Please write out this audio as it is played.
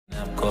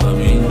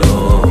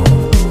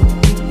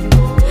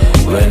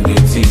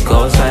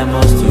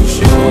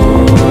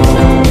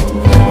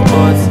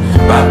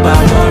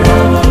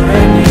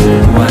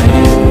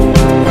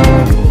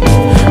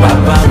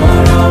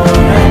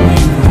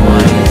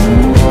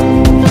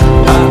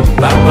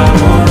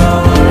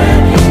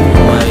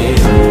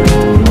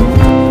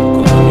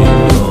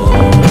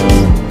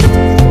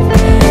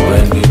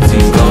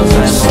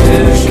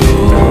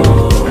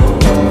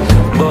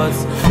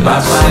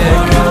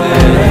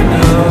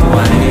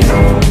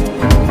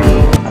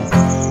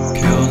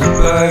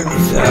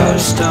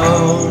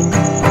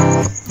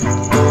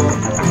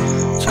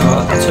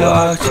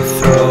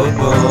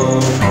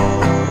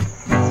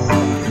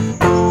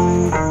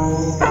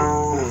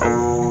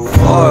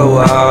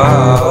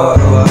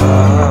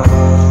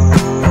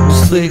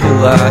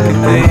sleeping like a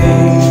bee.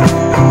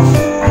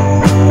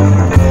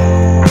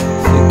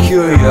 The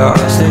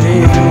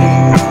curiosity,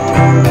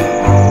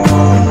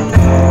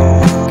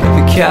 give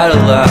a cat a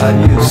lie.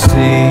 You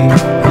see,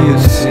 you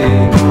see,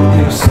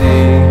 you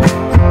see.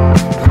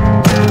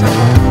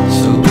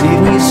 So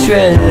leave me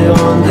stranded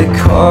on the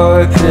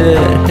carpet,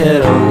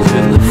 head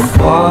onto the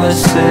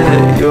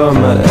faucet. You're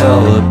my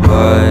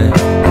alibi.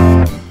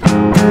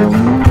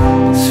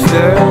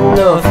 Fair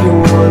enough, you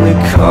wanna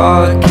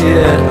cock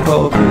it,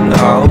 hoping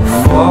I'll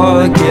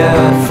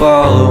forget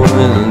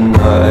following the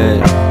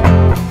night.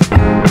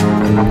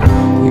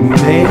 You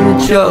made a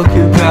joke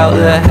about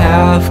the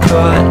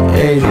half-cut,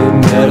 ate a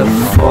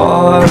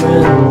metaphor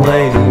and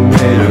lady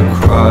made her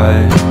cry.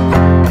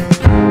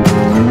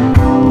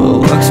 Well,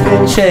 luck's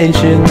been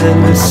changing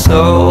and it's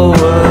so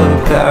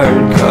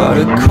apparent. Got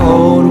a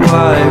cold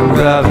white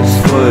rabbit's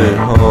foot at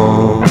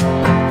home.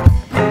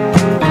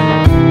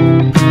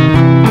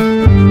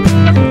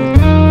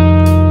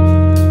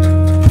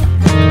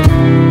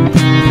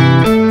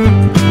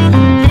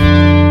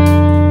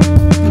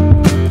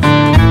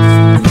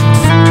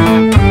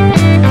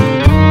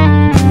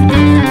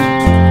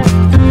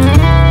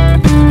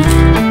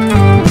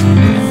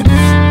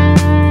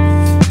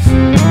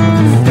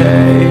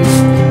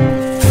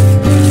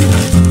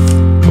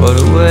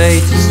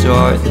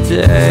 Start the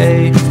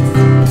day,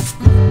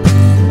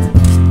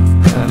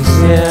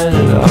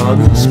 passing out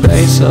in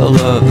space. I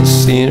love the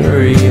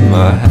scenery.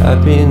 My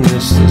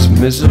happiness is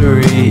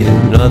misery,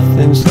 and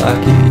nothing's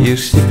like it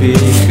used to be.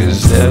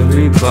 Cause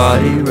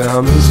everybody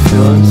around me's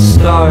feeling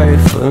sorry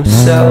for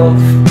himself.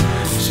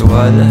 So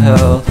why the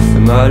hell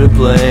am I to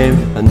blame?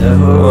 I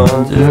never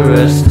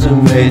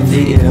underestimate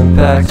the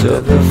impact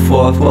of the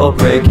fourth wall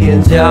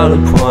breaking down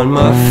upon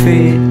my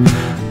feet.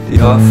 The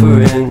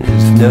offering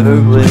is never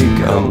bleak.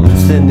 I'm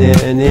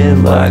listening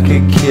in like a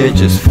kid,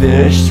 just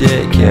finished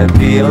it, can't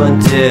be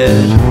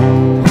undid.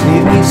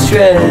 Leave me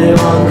stranded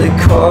on the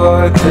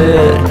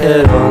carpet,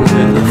 head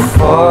onto the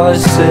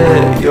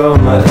faucet. You're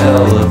my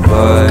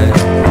alibi.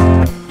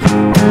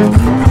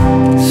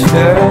 It's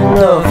fair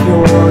enough, you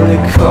wanna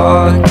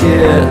cock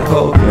it,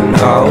 hoping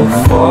I'll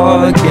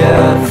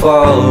forget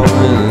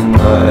following the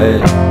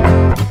night.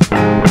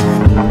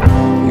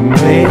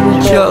 Made a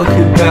joke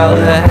about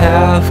the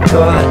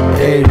half-cut,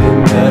 ate a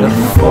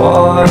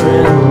metaphor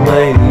and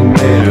lady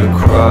made her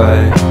cry.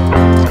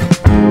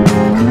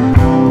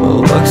 Well,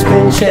 luck's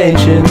been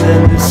changing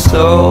and it's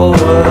so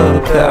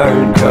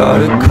apparent. Got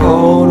a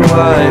cold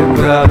white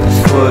rabbit's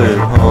foot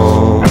at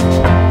home.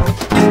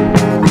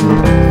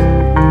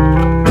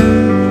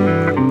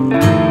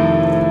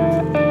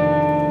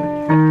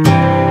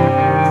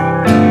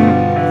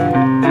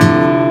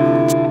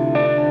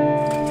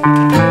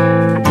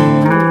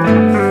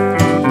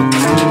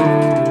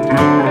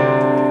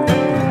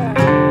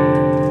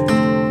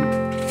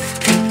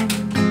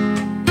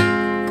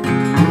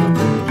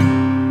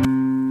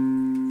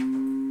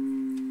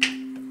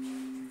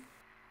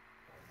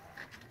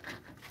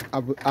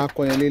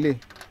 Akọ̀yàn lélẹ̀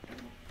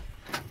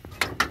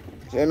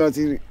ṣe náà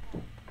ti rí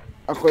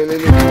akọ̀yàn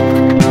lélẹ̀.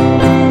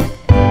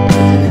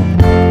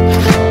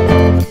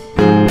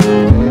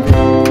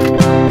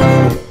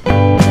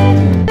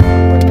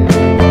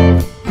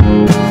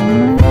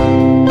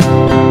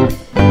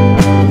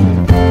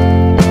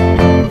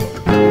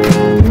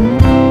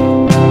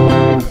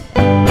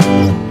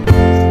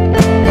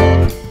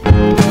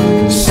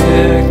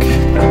 Sick,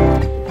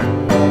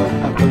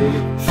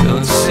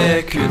 feeling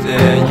sicker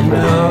than you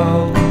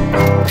know.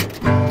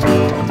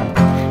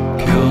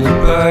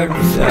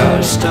 Without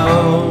a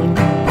stone,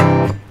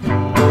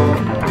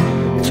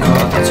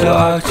 talk the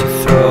talk to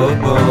throw a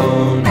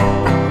bone.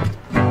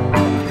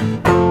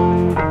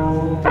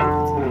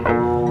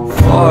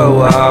 For a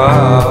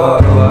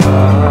while,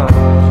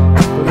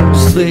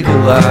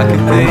 sleeping like a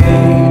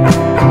bee.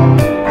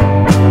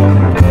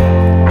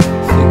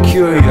 The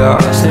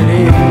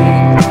curiosity,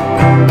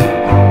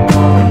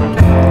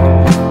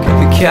 give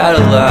a cat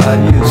a lie.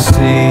 You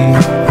see,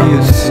 you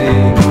see,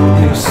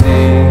 you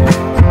see.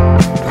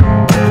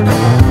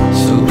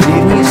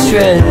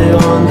 Stranded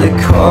on the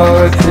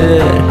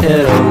carpet,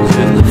 head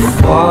onto the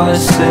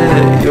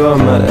faucet. You're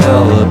my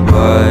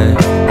alibi.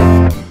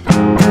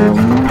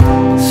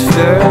 It's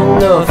fair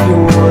enough, you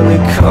wanna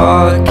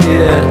cock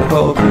it,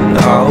 hoping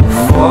I'll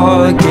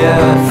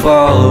forget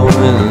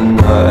following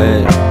the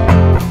night.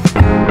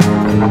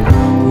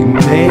 You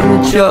made a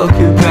joke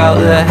about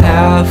the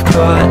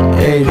half-cut,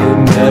 ate a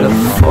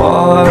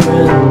metaphor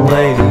and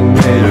lady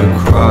made her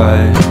cry.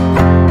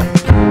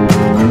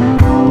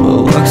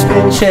 Luck's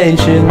been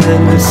changing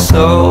and it's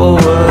so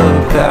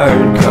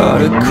apparent. Got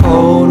a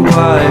cold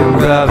white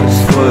rabbit's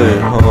foot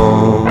at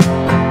home.